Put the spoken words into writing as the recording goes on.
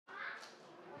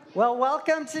Well,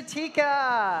 welcome to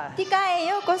TICA. ティカへ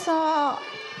ようこそ。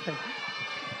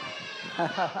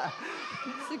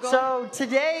So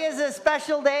today is a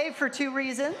special day for two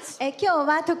reasons. 今日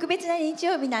は特別な日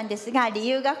曜日なんですが、理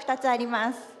由が2つあり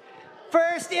ます。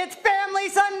First, it's Family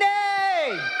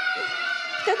Sunday.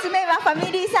 1つ目はファミ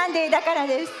リーサンデーだから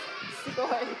です。すごい。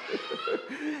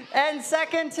And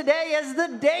second, today is the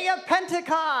day of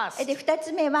Pentecost. で、2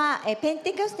つ目はペン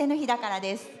テコステの日だから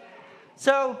です。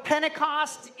So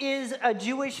Pentecost is a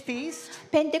Jewish feast.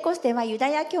 ペンテコステはユダ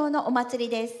ヤ教のお祭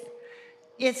りです。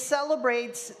It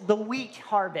celebrates the wheat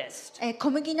harvest.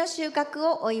 小麦の収穫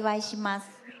をお祝いします。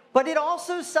But it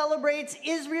also celebrates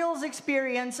Israel's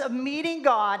experience of meeting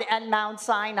God at Mount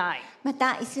Sinai. ま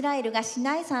た、イスラエルがシ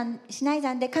ナイ山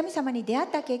で神様に出会っ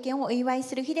た経験をお祝い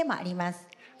する日でもあります。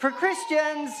For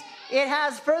Christians, it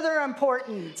has further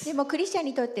importance. でもクリスチャン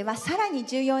にとってはさらに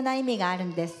重要な意味がある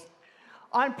んです。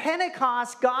On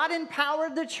Pentecost, God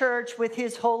empowered the church with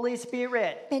His Holy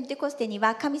Spirit. ペンテコステに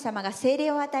は神様が聖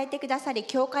霊を与えてくださり、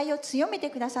教会を強めて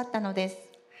くださったのです。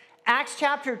Acts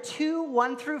chapter 2,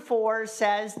 1 through 4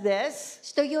 says this.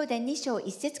 使徒行伝2章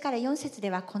1節から4節で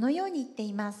はこのように言って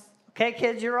います。Okay,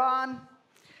 kids, you're on.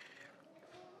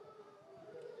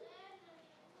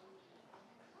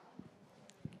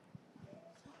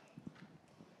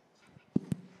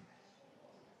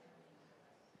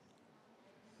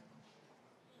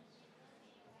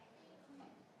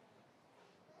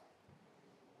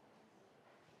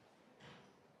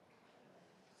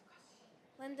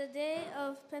 When the day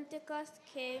of Pentecost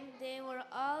came, they were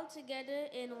all together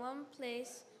in one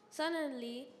place.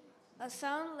 Suddenly, a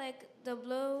sound like the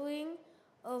blowing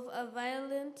of a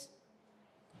violent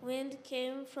wind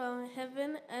came from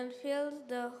heaven and filled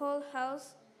the whole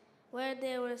house where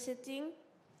they were sitting.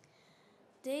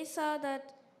 They saw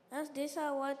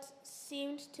what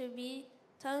seemed to be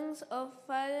tongues of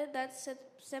fire that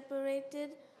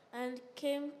separated and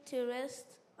came to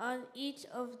rest on each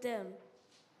of them.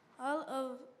 All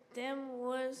of them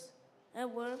were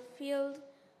filled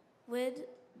with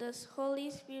the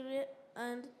Holy Spirit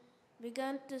and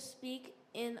began to speak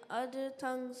in other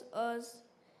tongues as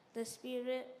the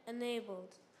Spirit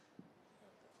enabled.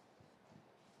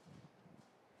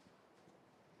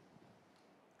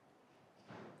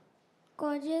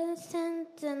 50セン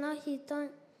チの日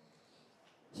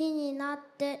になっ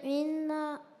て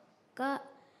皆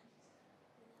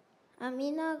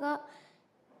が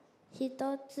一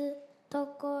つと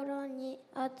ころに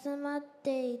集まっ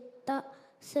ていった。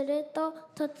すると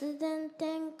突然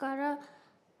天から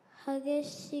激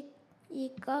し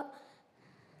い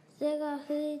風が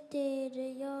吹いてい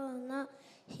るような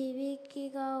響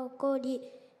きが起こり、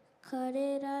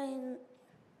彼ら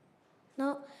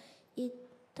の一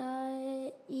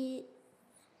体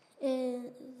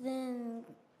全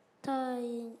体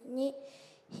に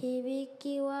響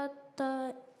き渡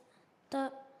っ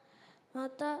た。ま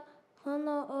た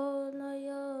炎の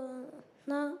よう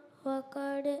な分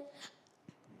かれ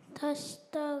た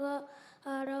舌が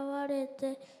現れ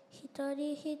て一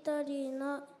人一人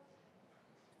の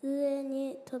上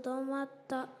にとどまっ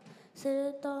た。す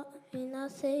ると皆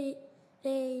聖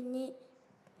霊に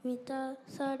満た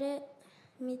され、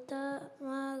御霊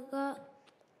が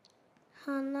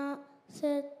話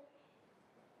せ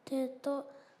てと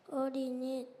折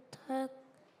に他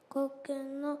国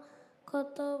の言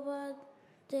葉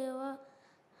では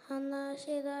話し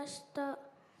出した。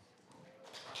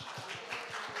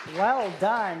Well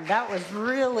done. That was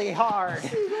really hard. す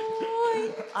ご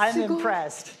い。I'm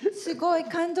impressed. すごい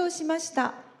感動しまし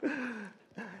た。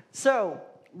So,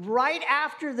 right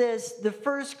after this, the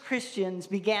first Christians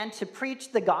began to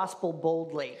preach the gospel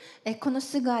boldly. この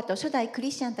すぐ後、初代ク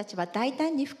リスチャンたちは大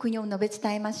胆に福音を述べ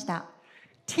伝えました。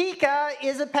TICA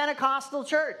is a Pentecostal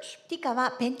church. ティカ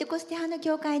はペンテコステ派の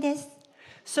教会です。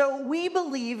So we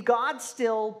believe God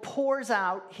still pours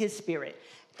out His Spirit.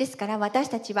 ですから私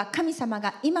たちは神様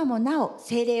が今もなお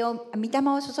聖霊を、御霊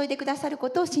を注いでくださるこ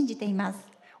とを信じています。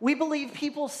We believe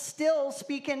people still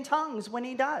speak in tongues when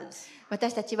He does.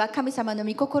 私たちは神様の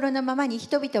御心のままに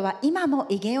人々は今も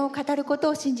異言を語ること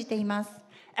を信じています。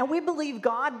And we believe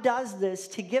God does this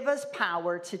to give us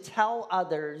power to tell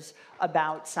others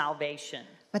about salvation.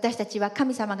 私たちは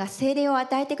神様が聖霊を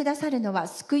与えてくださるのは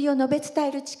救いを述べ伝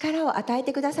える力を与え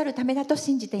てくださるためだと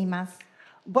信じています。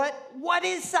But what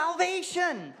is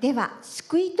salvation? では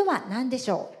救いとは何で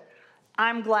しょう？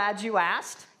 I'm glad you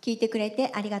asked. 聞いてくれて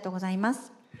ありがとうございま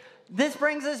す。This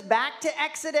brings us back to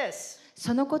Exodus.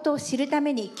 そのことを知るた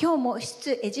めに今日も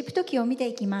出エジプト記を見て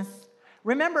いきます。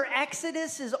Remember,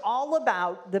 Exodus is all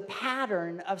about the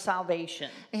pattern of salvation.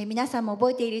 皆さんも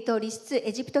覚えている通り、出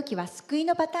エジプト記は救い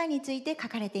のパターンについて書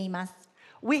かれています。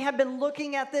We have been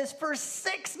looking at this for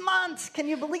 6 months. Can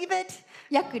you believe it?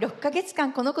 約6ヶ月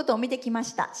間このことを見てきま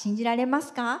した。信じられま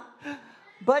すか？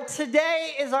 But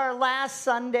today is our last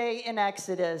Sunday in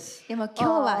Exodus. でも今日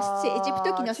は出エジプ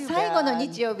ト記の最後の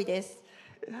日曜日です。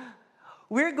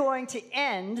We're going to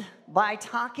end by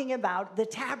talking about the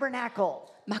tabernacle.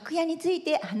 幕屋につい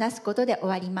て話すことで終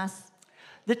わります。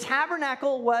The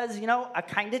tabernacle was, a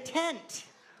kind of tent.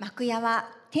 幕屋は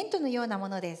テントのようなも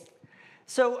のです。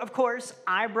So, of course,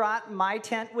 I brought my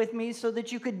tent with me so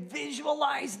that you could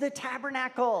visualize the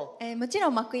tabernacle. もちろ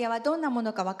ん幕屋はどんなも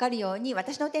のか分かるように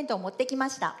私のテントを持ってきま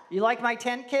した。You like my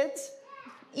tent, kids?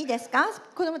 いいですか？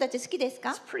子供たち好きです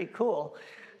か？ It's pretty cool.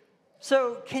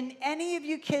 So, can any of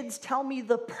you kids tell me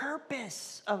the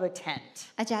purpose of a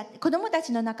tent? じゃあ子供た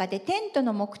ちの中でテント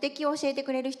の目的を教えて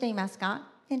くれる人いますか？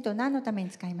テントを何のために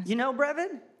使いますか？ You know,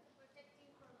 Brevin?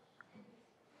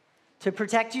 To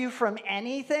protect you from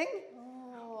anything?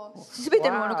 すべて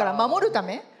のものから守るた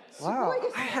め？ Wow,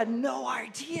 I had no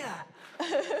idea.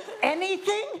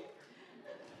 Anything?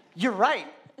 You're right.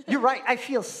 You're right. I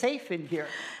feel safe in here.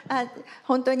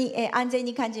 本当に安全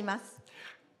に感じます。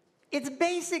It's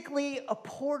basically a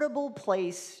portable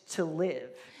place to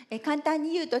live. 簡単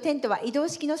に言うとテントは移動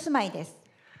式の住まいです。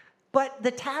But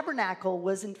the tabernacle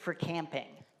wasn't for camping.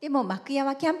 でも幕屋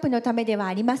はキャンプのためでは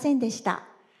ありませんでした。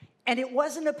And it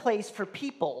wasn't a place for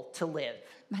people to live.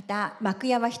 また幕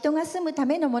屋は人が住むた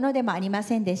めのものでもありま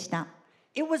せんでした。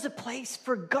It was a place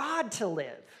for God to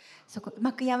live.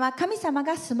 幕屋は神様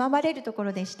が住まわれるとこ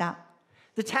ろでした。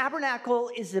The tabernacle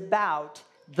is about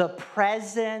the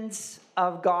presence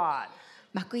of God.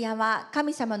 幕屋は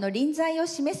神様の臨在を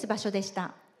示す場所でし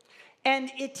た。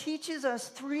And it teaches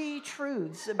us 3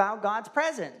 truths about God's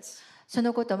presence. そ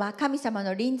のことは神様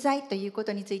の臨在というこ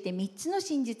とについて3つの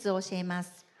真実を教えま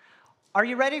す。Are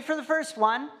you ready for the first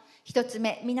one? 1つ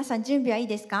目、皆さん準備はいい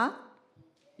ですか？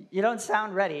 You don't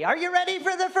sound ready. Are you ready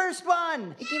for the first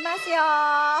one? いきますよ。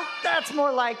 That's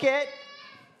more like it.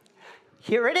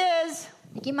 Here it is.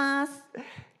 いきます。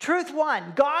 Truth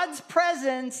 1. God's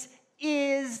presence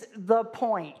is the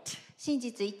point. 真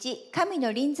実1、神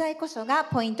の臨在こそが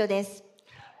ポイントです。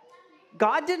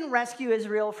God didn't rescue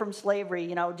Israel from slavery,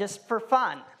 just for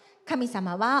fun. 神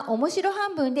様は面白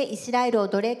半分でイスラエルを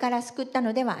奴隷から救った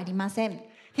のではありません。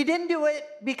He didn't do it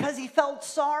because he felt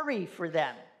sorry for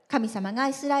them. 神様が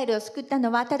イスラエルを救った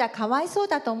のはただかわいそう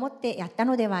だと思ってやった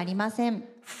のではありません。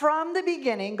From the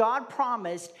beginning, God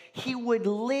promised he would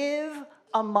live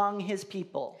among his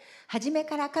people. 初め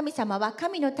から神様は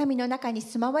神の民の中に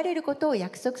住まわれることを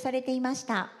約束されていまし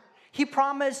た。He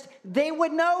promised they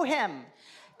would know him.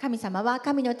 神様は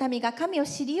神の民が神を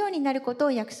知るようになること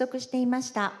を約束していま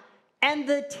した。And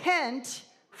the tent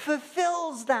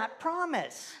fulfills that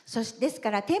promise. です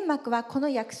から天幕はこの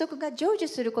約束が成就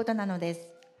することなのです。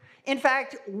In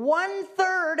fact, 1/3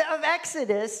 of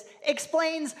Exodus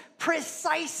explains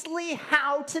precisely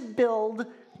how to build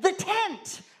the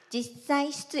tent. 実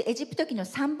際出エジプト記の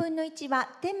3分の1は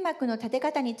天幕の建て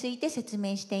方について説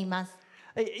明しています。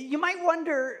You might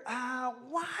wonder,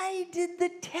 why did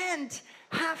the tent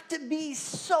have to be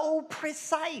so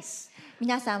precise?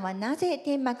 皆さんはなぜ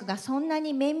天幕がそんな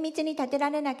に綿密に建てら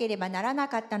れなければならな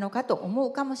かったのかと思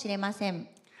うかもしれません。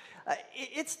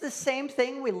It's the same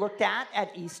thing we looked at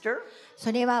Easter. そ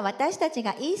れは私たち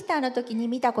がイースターの時に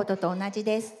見たことと同じ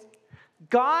です。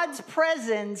God's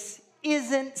presence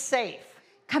isn't safe.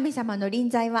 神様の臨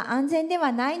在は安全で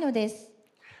はないのです。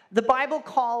The Bible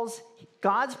calls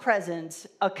God's presence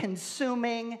a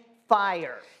consuming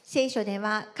fire. 聖書で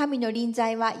は神の臨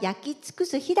在は焼き尽く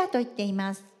す火だと言ってい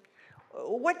ます。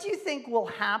What do you think will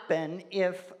happen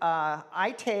if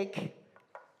I take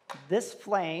this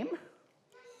flame?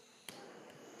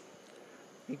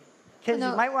 Kids,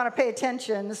 you might want to pay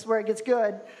attention. This is where it gets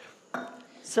good. この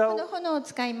So, 炎を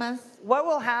使います。 what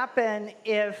will happen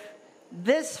if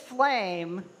this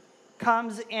flame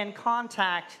comes in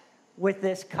contact with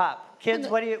this cup? Kids,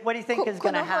 what do you think is こ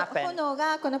going to の happen? 炎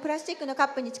がこのプラスチックのカ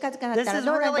ップに近づかなっ This たら is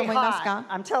どうなると really 思います hot. か？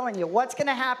 I'm telling you, what's going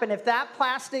to happen if that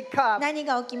plastic cup 何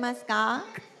が起きますか？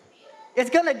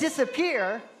 is going to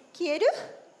disappear? 消える？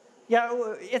 Yeah,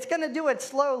 it's going to do it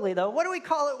slowly, though. What do we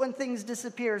call it when things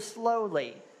disappear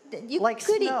slowly? ゆっ Like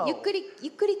くり snow. ゆっく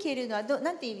り消えるのは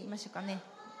なんて言いましょうかね。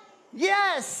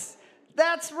 Yes,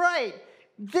 that's right.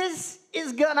 This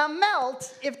is going to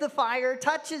melt if the fire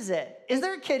touches it. Is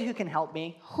there a kid who can help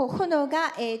me? 炎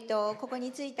がここ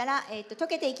についたら溶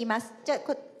けていきます。じゃあ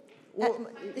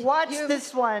Watch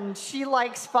this one. She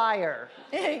likes fire.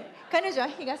 彼女は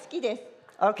火が好きです。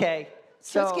 Okay,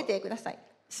 気をつけ so てください。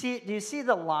 do you see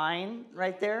the line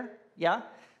right there? Yeah?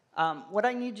 What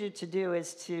I need you to do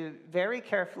is to very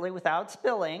carefully, without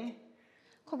spilling,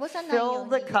 こぼさないよう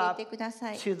fill に the 入れ cup てくだ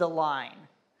さい。 to the line.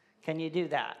 Can you do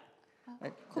that?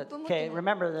 コップ持ってな Okay, い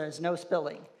remember there's no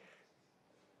spilling.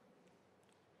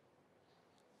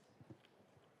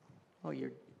 Oh,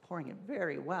 you're pouring it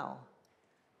very well.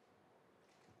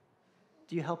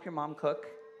 Do you help your mom cook?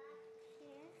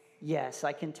 Yes,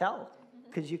 I can tell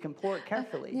because you can pour it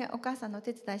carefully. ね、お母さんのお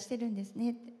手伝いしてるんです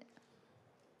ね。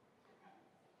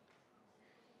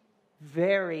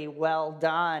 Very well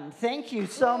done. Thank you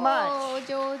so much. おー、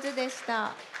上手でした。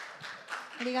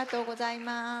ありがとうござい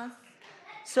ま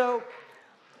す。 So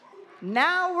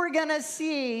now we're going to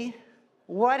see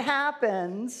what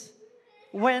happens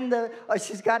when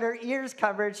she's got her ears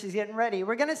covered, she's getting ready.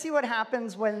 We're going to see what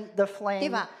happens when the で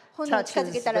flame は、炎を近づ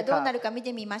touches け the たらどうな cup. るか見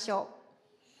てみましょ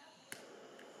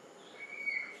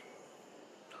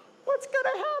What's going to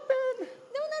happen? う。ど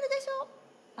うなるでしょう。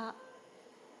あ、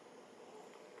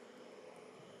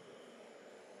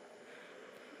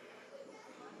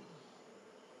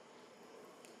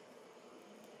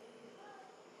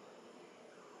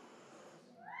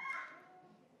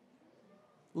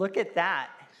 Look at that.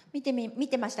 見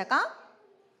てましたか？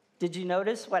 Did you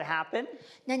notice what happened?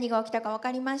 何が起きたか分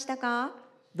かりましたか？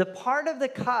 The part of the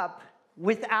cup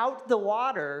without the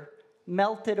water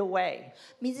melted away.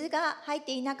 水が入っ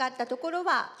ていなかったところ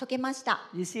は溶けました。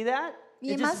 You see that?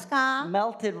 見え It ま just すか？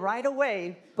 melted right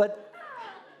away, but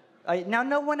now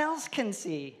no one else can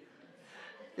see.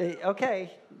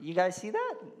 Okay, you guys see that?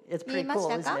 It's pretty cool, 見えまし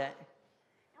たか？ isn't it?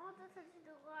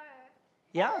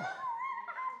 Yeah.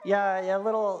 Yeah, a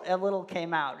little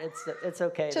came out. It's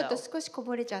okay ちょっと though. 少しこ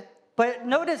ぼれちゃって。 But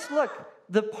notice, look,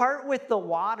 the part with the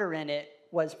water in it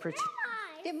was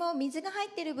でも水が入っ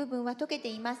ている部分は溶けて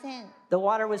いません。 the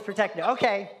water was protected.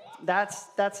 Okay,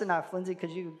 that's enough. Lindsay,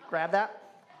 could you grab that?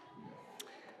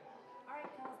 All right,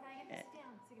 fellas, now you get to sit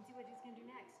down so you can see what he's going to do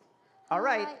next. All は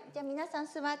right. い、じゃあ皆さん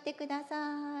座ってくだ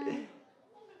さい。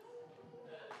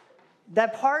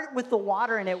 That part with the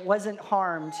water in it wasn't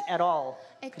harmed at all.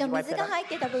 Could you wipe 水 that が up? 入っ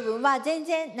てた部分は全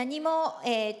然何も、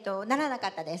ならなか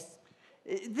ったです。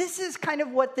 This is kind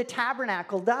of what the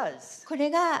tabernacle does. これ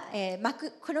が、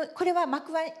これは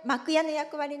幕屋の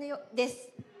役割のです。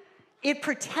 It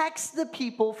protects the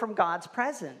people from God's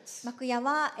presence. 幕屋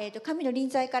は、神の臨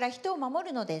在から人を守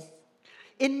るのです。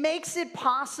 It makes it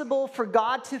possible for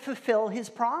God to fulfill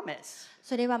his promise.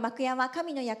 それは幕屋は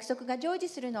神の約束が成就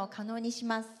するのを可能にし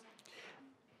ます。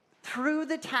 Through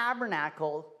the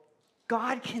tabernacle,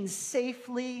 God can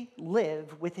safely live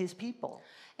with his people.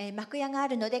 幕屋があ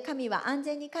るので神は安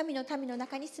全に神の民の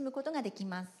中に住むことができ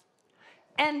ます。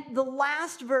 And the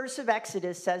last verse of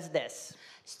Exodus says this.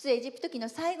 出エジプト記の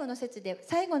最後の節で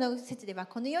は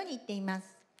このように言っていま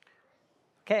す。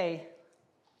 Okay,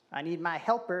 I need my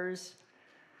helpers.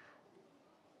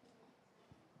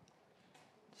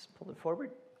 Just pull it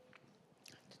forward.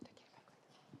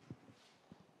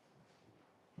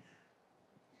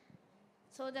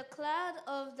 So the cloud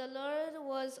of the Lord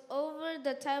was over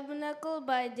the tabernacle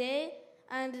by day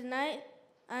and night,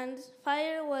 and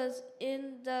fire was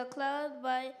in the cloud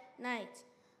by night,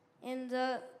 in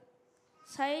the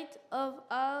sight of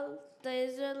all the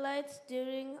Israelites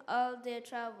during all their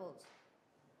travels.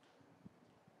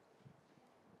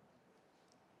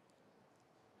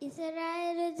 イス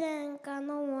ラエル全家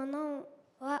の者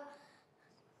は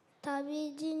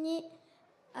旅路に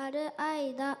ある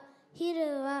間、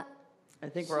昼は I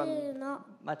think we're 週 on の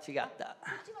Machigata.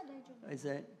 Is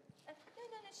it?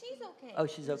 She's okay. Oh,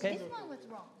 she's okay? This one was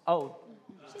wrong. Oh,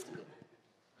 She's good.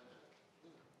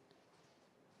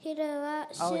 昼は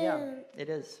oh yeah, 週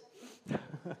it is.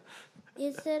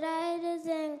 イスラエル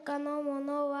全家の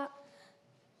者は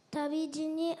旅路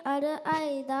にある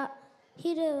間、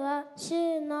昼は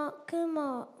週の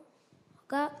雲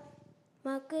が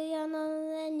幕屋の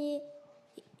上に、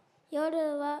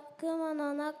夜は雲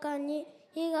の中に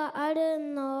火がある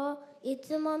のをい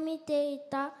つも見てい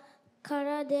たか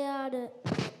らである。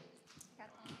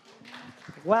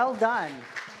Well done.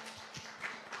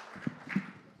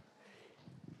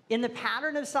 In the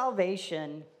pattern of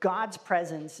salvation, God's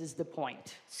presence is the point.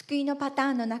 救いのパタ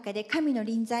ーンの中で神の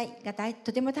臨在が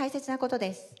とても大切なこと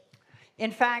です。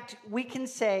 In fact, we can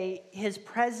say his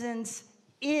presence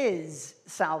is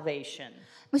salvation.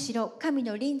 むしろ神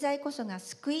の臨在こそが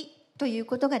救いという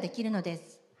ことができるので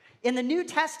す。 In the New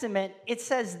Testament, it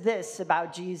says this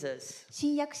about Jesus.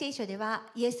 新約聖書では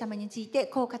イエス様について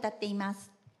こう語っています。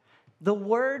 The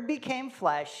Word became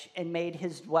flesh and made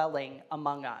his dwelling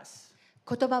among us.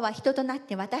 言葉は人となっ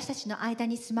て私たちの間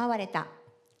に住まわれた。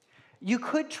 You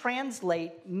could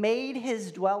translate made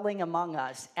his dwelling among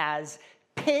us as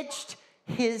pitched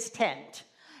his tent.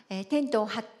 テントを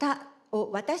張った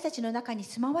を私たちの中に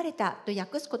住まわれたと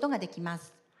訳すことができま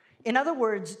す。In other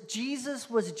words, Jesus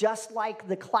was just like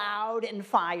the cloud and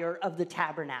fire of the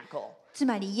tabernacle. つ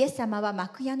まりイエス様は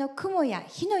幕屋の雲や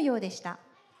火のようでした。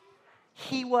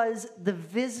He was the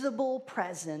visible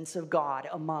presence of God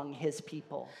among his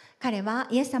people. 彼は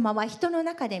イエス様は人の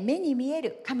中で目に見え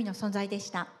る神の存在でし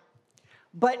た。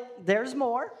But there's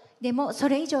more. でもそ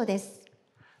れ以上です。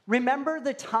Remember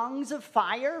the tongues of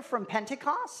fire from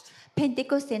Pentecost? ペンテ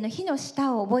コステの火の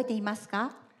下を覚えています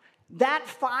か？ That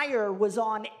fire was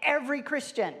on every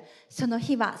Christian. その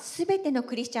火はすべての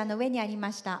クリスチャンの上にありま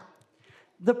した。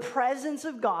The presence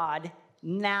of God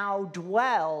now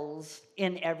dwells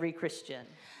in every Christian.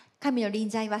 神の臨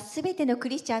在はすべてのク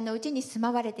リスチャンのうちに住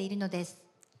まわれているのです。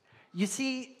You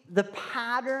see, the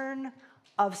pattern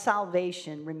of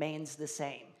salvation remains the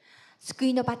same. 救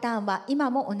いのパターンは今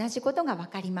も同じことがわ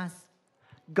かります。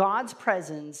God's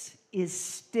presence is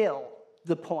still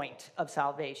the point of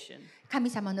salvation. 神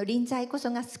様の臨在こ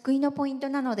そが救いのポイント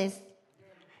なのです。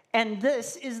And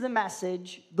this is the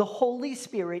message the Holy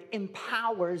Spirit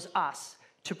empowers us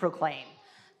to proclaim.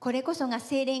 これこそが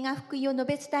聖霊が福音を述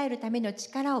べ伝えるための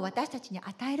力を私たちに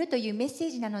与えるというメッセー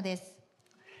ジなのです。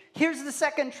Here's the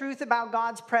second truth about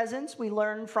God's presence we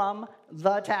learn from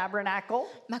the tabernacle.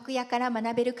 幕屋から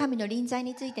学べる神の臨在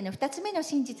についての2つ目の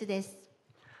真実です。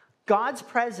God's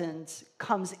presence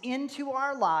comes into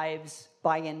our lives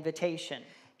by invitation.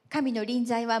 神の臨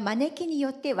在は招きによ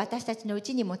って私たちのう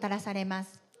ちにもたらされま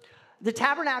す。The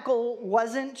tabernacle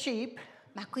wasn't cheap.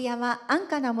 幕屋は安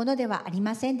価なものではあり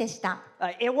ませんでした。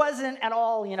It wasn't at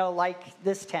all, like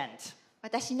this tent.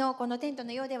 私のこのテント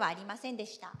のようではありませんで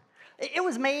した。It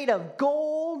was made of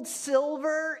gold,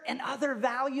 silver, and other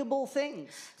valuable things.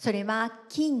 それは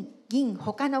金、銀、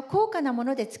他の高価なも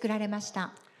ので作られまし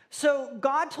た。So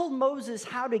God told Moses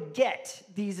how to get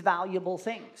these valuable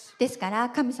things. ですから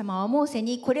神様はモーセ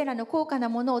にこれらの高価な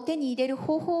ものを手に入れる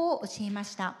方法を教えま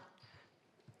した。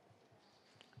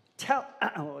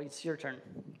Oh, it's your turn,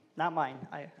 not mine.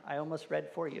 I almost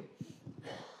read for you.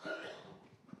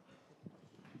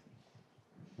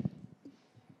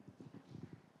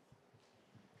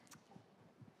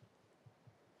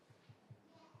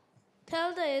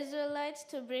 Tell the Israelites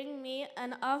to bring me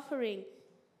an offering.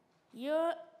 You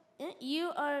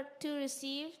are to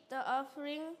receive the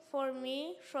offering for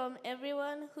me from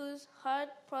everyone whose heart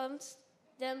prompts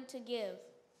them to give.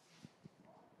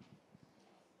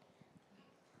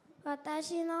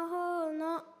 私の方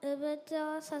の産物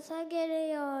を捧げる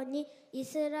ようにイ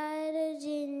スラエル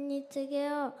人に告げ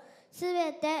よう。す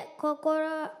べて心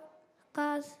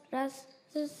から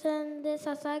進んで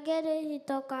捧げる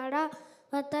人から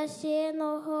私へ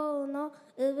の方の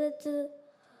産物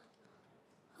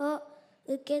を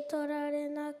受け取られ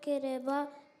なければ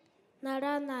な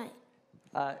らない。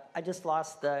I just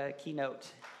lost the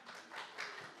keynote.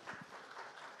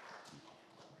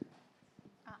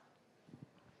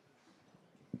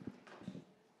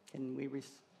 Can we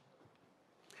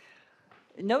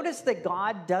notice that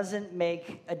God doesn't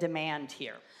make a demand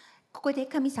here. ここで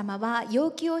神様は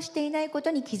要求をしていないこと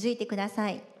に気づいてくださ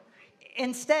い。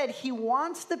Instead, he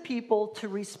wants the people to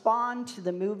respond to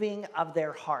the moving of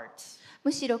their hearts.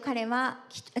 むしろ神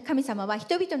様は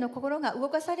人々の心が動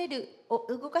かされ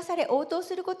応答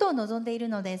することを望んでいる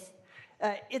のです。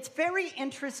It's very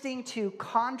interesting to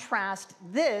contrast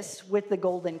this with the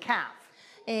golden calf.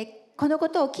 このこ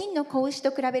とを金の子牛と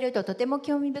比べるととても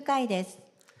興味深いです。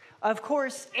Of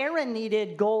course, Aaron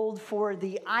needed gold for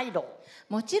the idol.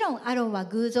 もちろんアロンは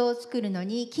偶像を作るの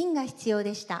に金が必要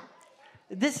でした。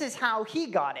This is how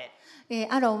he got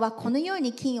it. アロンはこのよう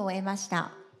に金を得まし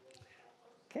た。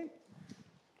Okay.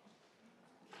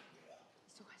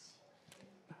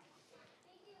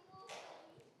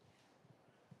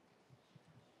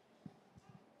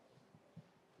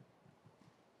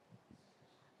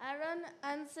 Aaron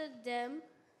answered them,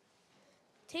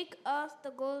 Take off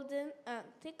the gold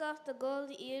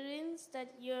earrings that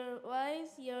your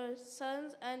wives, your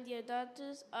sons, and your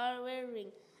daughters are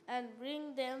wearing, and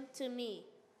bring them to me.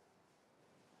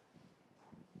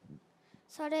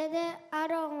 それでア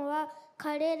ロンは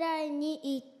彼らに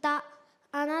言った。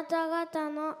あなた方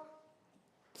の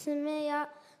妻や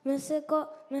息子、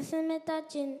娘た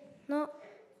ちの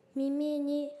耳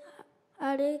に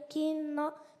ある金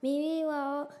の耳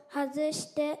輪を外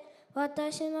して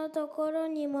私のところ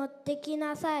に持ってき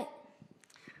なさい。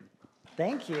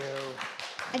Thank you.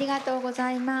 ありがとうご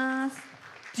ざいます。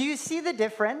Do you see the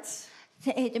difference?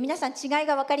 皆さん違い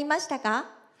が分かりましたか？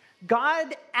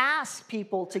 God asks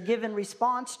people to give in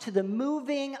response to the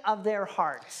moving of their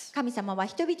hearts. 神様は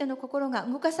人々の心が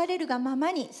動かされるがま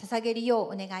まに捧げるよ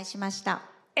うお願いしました。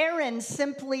Aaron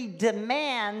simply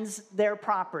demands their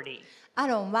property. ア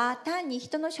ロンは単に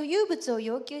人の所有物を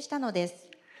要求したのです。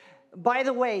By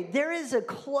the way, there is a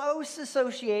close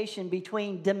association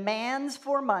between demands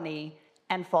for money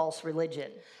and false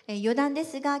religion. 余談で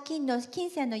すが、金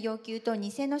銭の要求と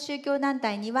偽の宗教団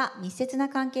体には密接な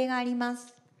関係がありま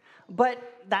す。But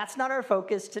that's not our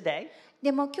focus today.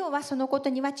 でも今日はそのこと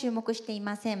には注目してい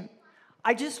ません。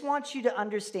I just want you to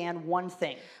understand one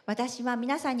thing. 私は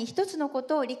皆さんに一つのこ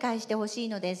とを理解してほしい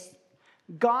のです。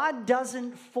God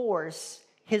doesn't force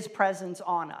his presence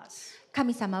on us.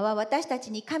 神様は私た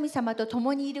ちに神様と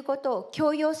共にいることを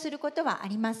強要することはあ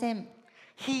りません。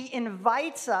He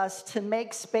invites us to make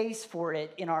space for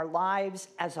it in our lives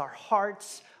as our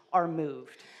hearts are moved.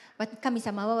 神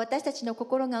様は私たちの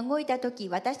心が動いたとき、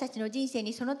私たちの人生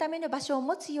にそのための場所を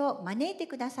持つよう招いて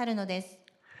くださるのです。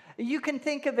You can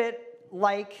think of it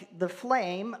like the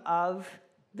flame of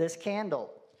this candle.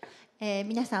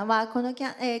 皆さんはこ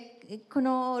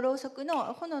のろうそく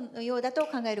の炎のようだと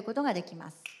考えることができ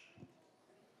ます。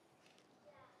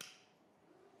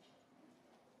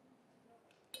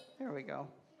There we go.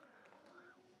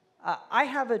 I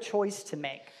have a choice to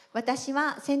make. 私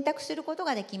は選択すること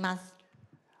ができます。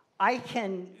I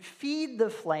can feed the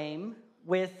flame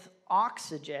with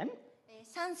oxygen.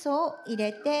 酸素を入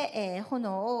れて、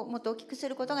炎をもっと大きくす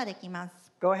ることができま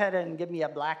す。Go ahead and give me a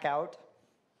blackout.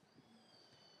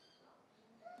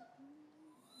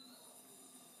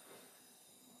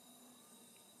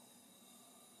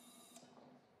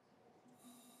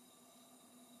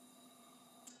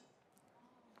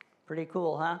 Pretty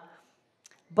cool, huh?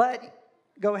 But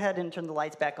go ahead and turn the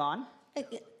lights back on.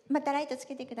 またライトつ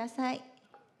けてください。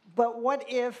But what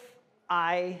if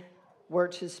I were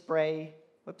to spray,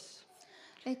 whoops,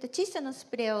 窒素のス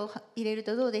プレーを入れる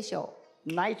とどうでしょう。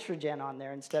 nitrogen on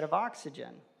there instead of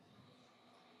oxygen?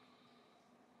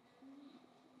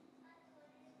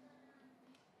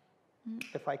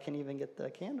 If I can even get the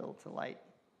candle to light.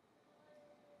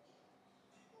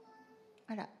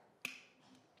 あら。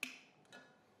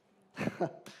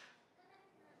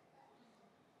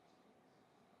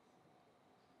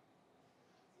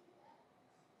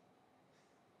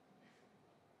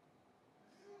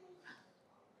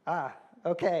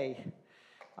Okay.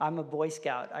 I'm a Boy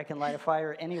Scout. I can light a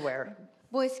fire anywhere.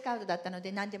 ボーイスカウトだったの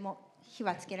で何でも火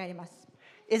はつけられます。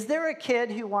Is there a kid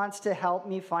who wants to help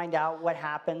me find out what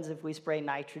happens if we spray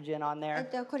nitrogen on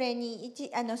there? これに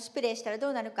スプレーしたらど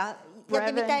うなるかやっ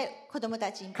てみたい子供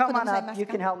たち。 Come 子供 on さんいま up. す You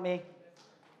か can help me.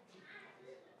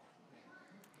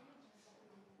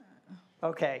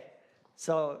 Okay.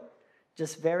 So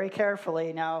just very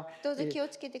carefully now. どうぞ気を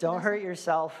つけてくだ Don't さ hurt い。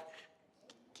 yourself.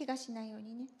 怪我しないよう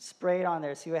にね。 Spray it on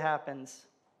there. See what happens.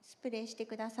 スプレーして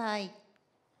ください。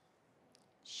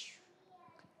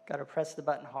 Got to press the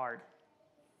button hard.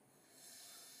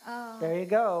 あ There you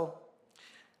go.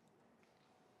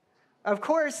 Of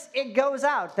course, it goes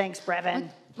out. Thanks, Brevin.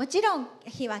 もちろん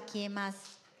火は消えま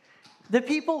す。 The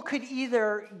people could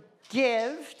either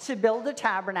give to build a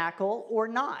tabernacle or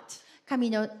not. 神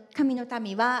の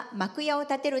民は幕屋を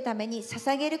建てるために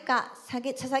捧げるか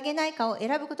捧げないかを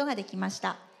選ぶことができまし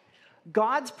た。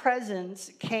God's presence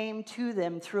came to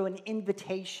them through an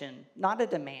invitation, not a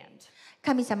demand.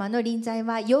 神様の臨在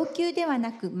は要求では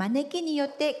なく招きによ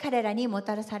って彼らにも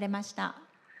たらされました。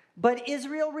But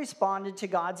Israel responded to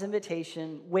God's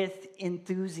invitation with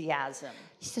enthusiasm.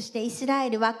 そしてイスラ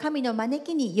エルは神の招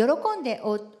きに喜んで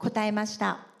答えまし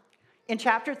た。In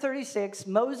chapter 36,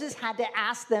 Moses had to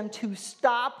ask them to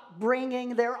stop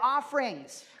bringing their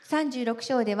offerings. 36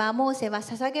章ではモーセは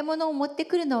捧げ物を持って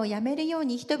くるのをやめるよう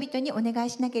に人々にお願い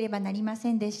しなければなりま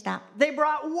せんでした。They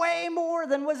brought way more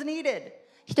than was needed.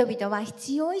 人々は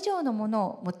必要以上のも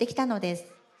のを持ってきたのです。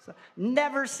So,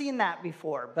 never seen that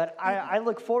before, but I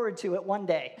look forward to it one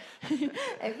day.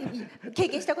 経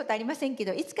験したことありませんけ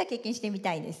ど、いつか経験してみ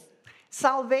たいです。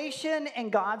Salvation and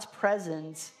God's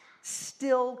presence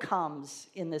still comes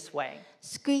in this way.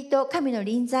 救いと神の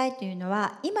臨在というの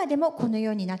は今でもこの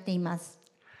ようになっています。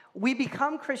We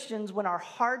become Christians when our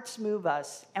hearts move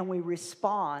us and we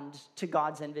respond to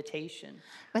God's invitation.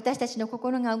 私たちの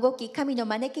心が動き、神の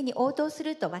招きに応答す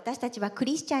ると私たちはク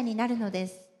リスチャンになるので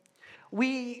す。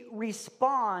We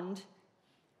respond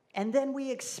and then we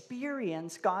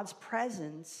experience God's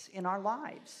presence in our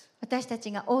lives. 私たち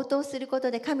が応答するこ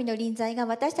とで神の臨在が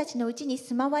私たちのうちに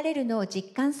住まわれるのを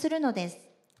実感するのです。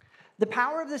The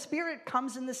power of the Spirit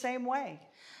comes in the same way.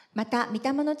 また、御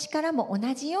霊の力も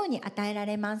同じように与えら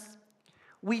れます。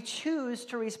We choose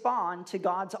to respond to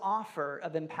God's offer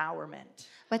of empowerment.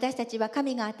 私たちは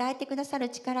神が与えてくださる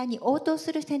力に応答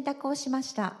する選択をしま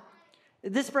した。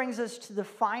This brings us to the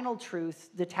final truth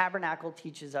the tabernacle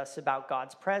teaches us about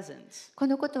God's presence. こ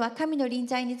のことは神の臨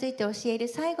在について教える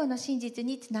最後の真実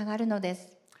につながるので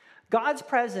す。God's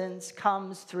presence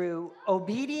comes through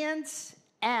obedience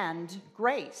and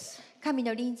grace. 神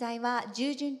の臨在は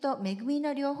従順と恵み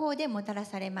の両方でもたら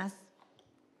されます。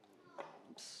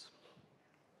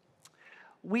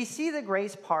We see the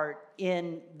grace part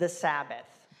in the Sabbath.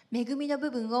 恵みの部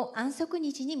分を安息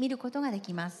日に見ることがで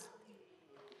きます。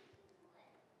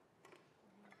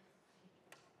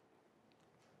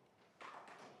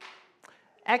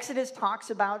Exodus talks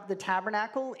about the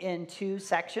tabernacle in two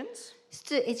sections.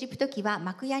 出エジプト記は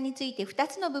幕屋について2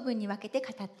つの部分に分けて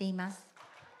語っています。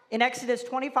In Exodus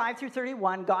 25 through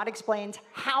 31, God explains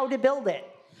how to build it.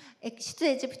 出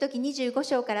エジプト記25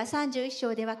章から31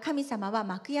章では神様は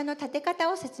幕屋の建て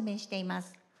方を説明していま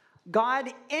す。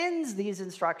God ends these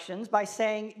instructions by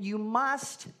saying, You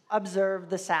must observe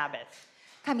the Sabbath.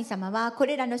 神様はこ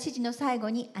れらの指示の最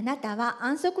後にあなたは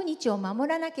安息日を守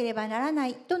らなければならな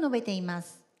いと述べていま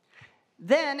す。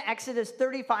Then Exodus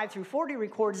 35 through 40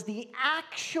 records the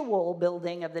actual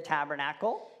building of the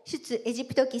tabernacle. 出エジ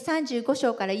プト記35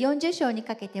章から40章に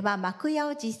かけては幕屋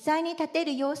を実際に建て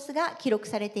る様子が記録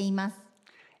されています。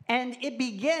And it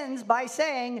begins by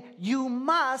saying, You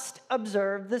must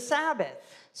observe the Sabbath.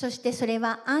 そしてそれ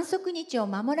は安息日を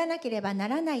守らなければな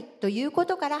らないというこ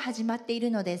とから始まっている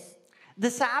のです。The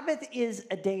Sabbath is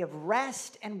a day of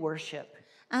rest and worship.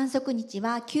 安息日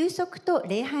は休息と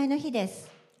礼拝の日です。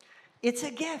It's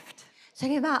a gift. そ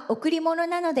れは贈り物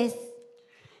なのです。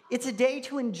It's a day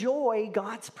to enjoy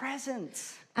God's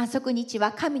presence. 安息日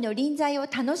は神の臨在を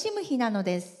楽しむ日なの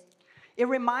です。It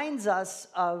reminds us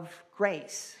of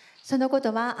grace. そのこ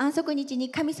とは安息日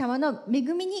に神様の恵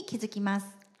みに気づきます。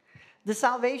The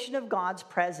salvation of God's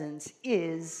presence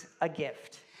is a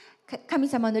gift. 神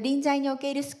様の臨在にお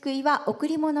ける救いは贈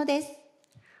り物です。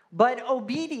But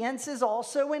obedience is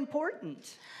also important.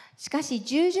 しかし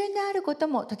従順であること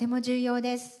もとても重要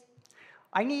です。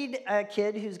I need a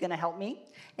kid who's going to help me.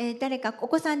 誰かお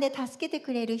子さんで助けて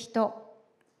くれる人。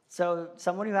So,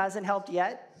 someone who hasn't helped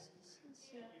yet?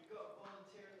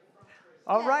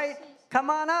 All right, come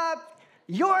on up.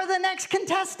 You're the next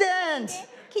contestant.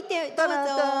 来てどうぞ。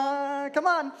 Ta-da-da. Come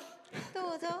on.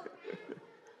 どうぞ。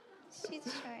She's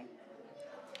shy.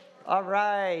 All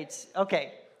right.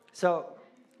 Okay. So,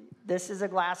 this is a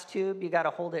glass tube. You got to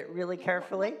hold it really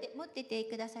carefully. 持ってて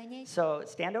くださいね。 So,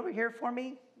 stand over here for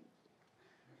me.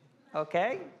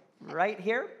 Okay. Right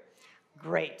here.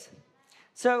 Great.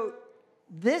 So,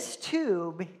 this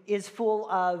tube is full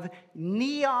of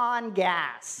neon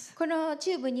gas. この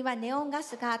チューブにはネオンガ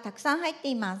スがたくさん入って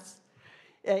います。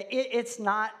It's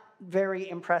not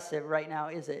very impressive right now,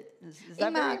 is it? Is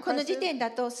that very 今この時 impressive? 点だ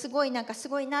とすごいなんかす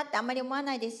ごいなってあんまり思わ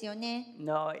ないですよね。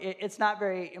No, it's not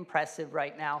very impressive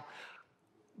right now.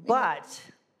 But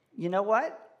you know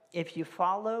what? If you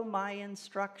follow my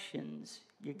instructions,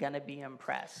 you're going to be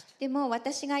impressed. でも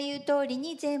私が言う通り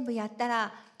に全部やった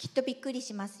らきっとびっくり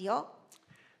しますよ。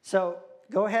So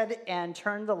go ahead and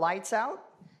turn the lights out.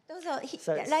 どうぞ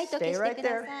So ライト消 stay して right くだ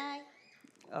there. さい。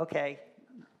 Okay.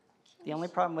 The only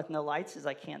problem with no lights is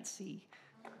I can't see.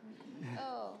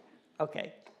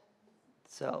 Okay.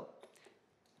 So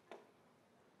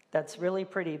that's really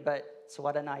pretty, but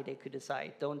swaranai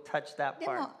kudasai. Don't touch that で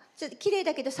part. もちょっと綺麗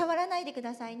だけど触らないでく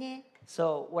ださいね。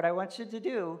 So what I want you to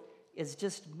do is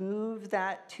just move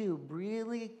that tube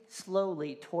really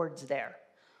slowly towards there.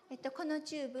 この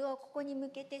チューブをここに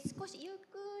向けて少しゆっ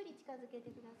くり近づけ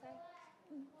てください。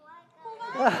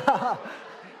怖い。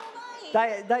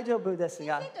大丈夫です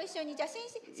が。先生と一緒にじゃあ先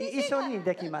生一緒に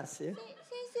できます。先生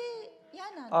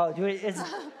嫌なの。Oh,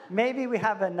 maybe we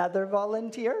have another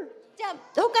volunteer? じゃあ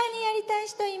他にやりたい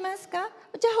人いますか？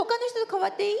じゃあ他の人と変わ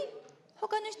っていい？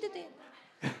他の人で。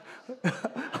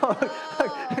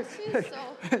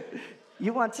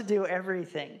You want to do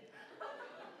everything.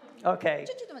 Okay.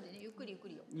 ちょっと待ってね、ゆっくりよ。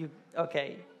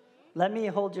Okay. Let me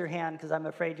hold your hand because I'm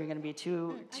afraid you're going to be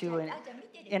too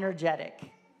energetic.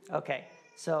 Okay.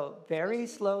 So very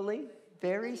slowly,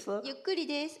 very slow. ゆっくり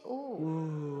です。おお。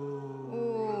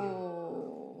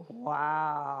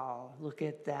 Wow. Look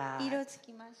at that. 色つ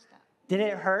きました。 Did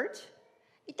it hurt?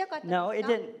 痛かったですか？ No, it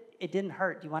didn't. It didn't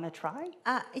hurt. Do you want to try?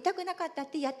 あ、痛くなかったっ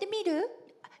てやってみる？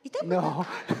痛くない？ No.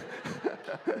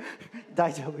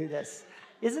 大丈夫です。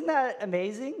Isn't that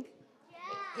amazing?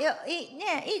 いや、いい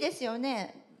ね、いいですよ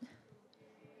ね。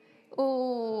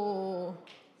おお。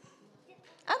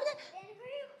危ない。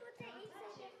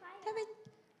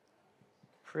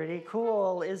Pretty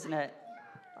cool, isn't it?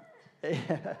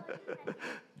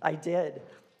 I did.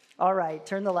 All right,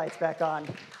 turn the lights back on.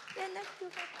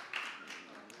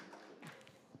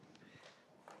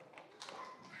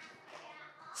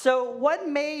 So, what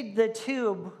made the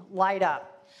tube light up?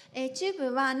 チュー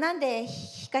ブはなんで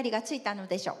光がついたの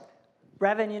でしょう。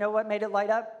 Brevin, you know what made it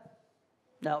light up?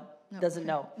 No, doesn't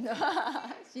know.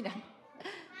 知らん。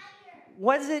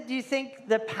 Was it, do you think,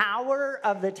 the power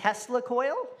of the Tesla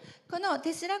coil? この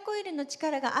テスラコイルの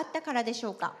力があったからでし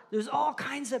ょうか。 There's all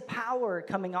kinds of power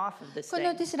coming off of this この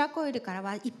thing. テスラコイルから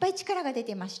はいっぱい力が出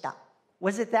てました。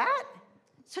 Was it that?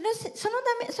 そのせい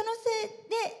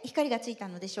で光がついた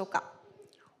のでしょうか。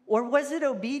 Or was it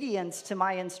obedience to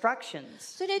my instructions?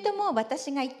 それとも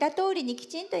私が言った通りにき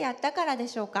ちんとやったからで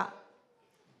しょうか。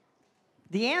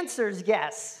 The answer is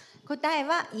yes. 答え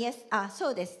はイエス、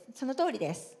そうです。その通り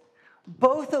です。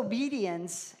 Both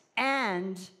obedience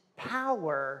and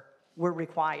power were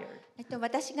required.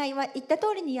 私が言った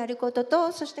通りにやること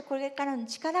と、そしてこれからの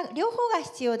力、両方が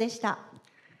必要でした。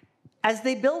 As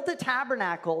they built the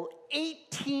tabernacle,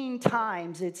 18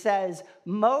 times it says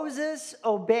Moses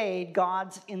obeyed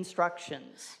God's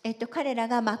instructions. 彼ら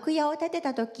が幕屋を建て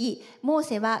た時、モー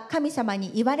セは神様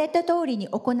に言われた通りに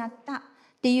行ったっ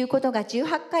ていうことが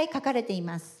18回書かれてい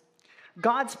ます。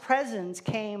 God's presence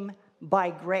came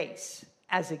by grace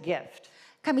as a gift.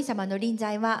 神様の臨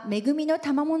在は恵みの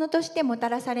賜物としてもた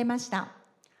らされました。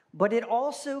 But it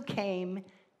also came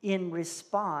in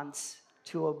response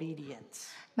to obedience.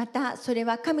 またそれ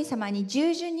は神様に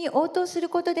従順に応答する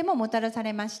ことでももたらさ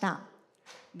れました。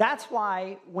 That's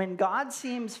why when God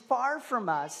seems far from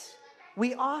us,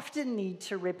 we often need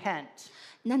to repent.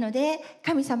 なので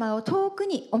神様を遠く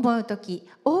に思うとき、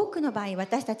多くの場合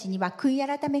私たちには悔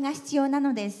い改めが必要な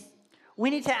のです。 We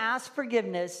need to ask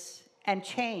forgiveness and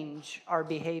change our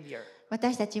behavior.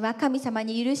 私たちは神様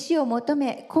に許しを求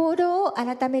め、行動を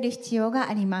改める必要が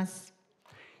あります。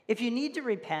 If you need to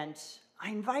repent,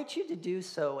 I invite you to do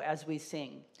so as we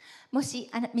sing. もし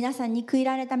皆さんに悔い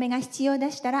改めが必要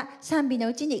でしたら、賛美の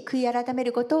うちに悔い改め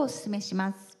ることをお勧めし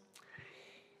ます。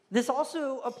 This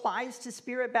also applies to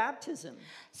spirit baptism.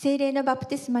 聖霊のバプ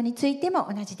テスマについても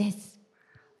同じです。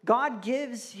 God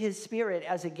gives his spirit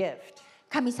as a gift.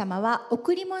 神様は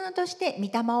贈り物として御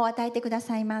霊を与えてくだ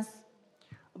さいます。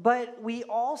 But we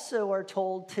also are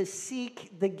told to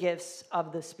seek the gifts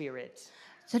of the Spirit.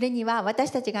 それには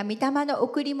私たちが御霊の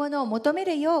贈り物を求め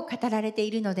るよう語られて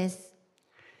いるのです。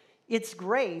 It's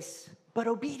grace,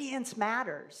 but obedience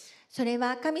matters. それ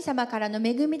は神様からの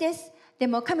恵みです。で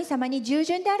も神様に従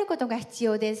順であることが必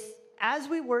要です。 As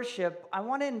we worship, I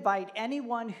want to invite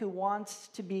anyone who wants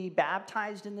to be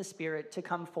baptized in the Spirit to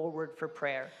come forward for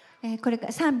prayer. これか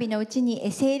ら賛美のうちに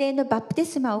聖霊のバプテ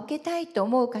スマを受けたいと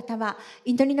思う方は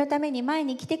祈りのために前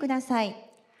に来てください。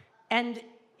 And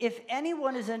if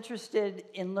anyone is interested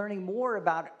in learning more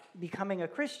about becoming a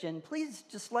Christian, please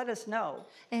just let us know.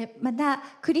 また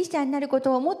クリスチャンになるこ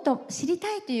とをもっと知り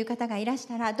たいという方がいらし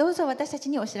たら、どうぞ私たち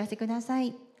にお知らせくださ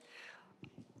い。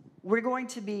 We're going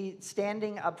to be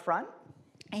standing up front.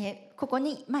 ここ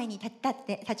に前に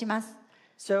立ちます。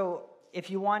 So if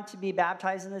you want to be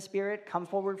baptized in the Spirit, come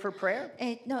forward for prayer.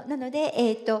 なの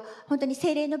で、本当に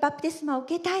聖霊のバプテスマを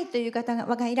受けたいという方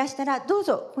がいらしたら、どう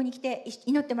ぞここに来て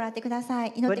祈ってもらってくださ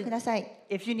い。祈ってください。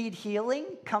 If you need healing,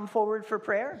 come forward for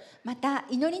prayer. また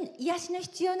癒しの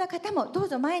必要な方もどう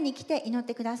ぞ前に来て祈っ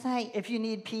てください。 If you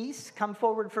need peace, come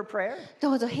forward for prayer.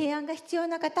 どうぞ平安が必要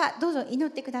な方、どうぞ祈っ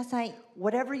てください。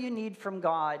 Whatever you need from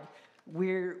God,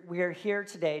 we're here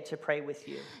today to pray with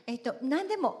you. 何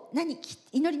でも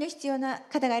祈りの必要な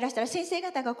方がいらしたら、先生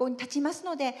方がここに立ちます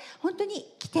ので、本当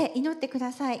に来て祈ってく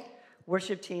ださい。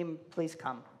 Worship team, please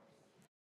come.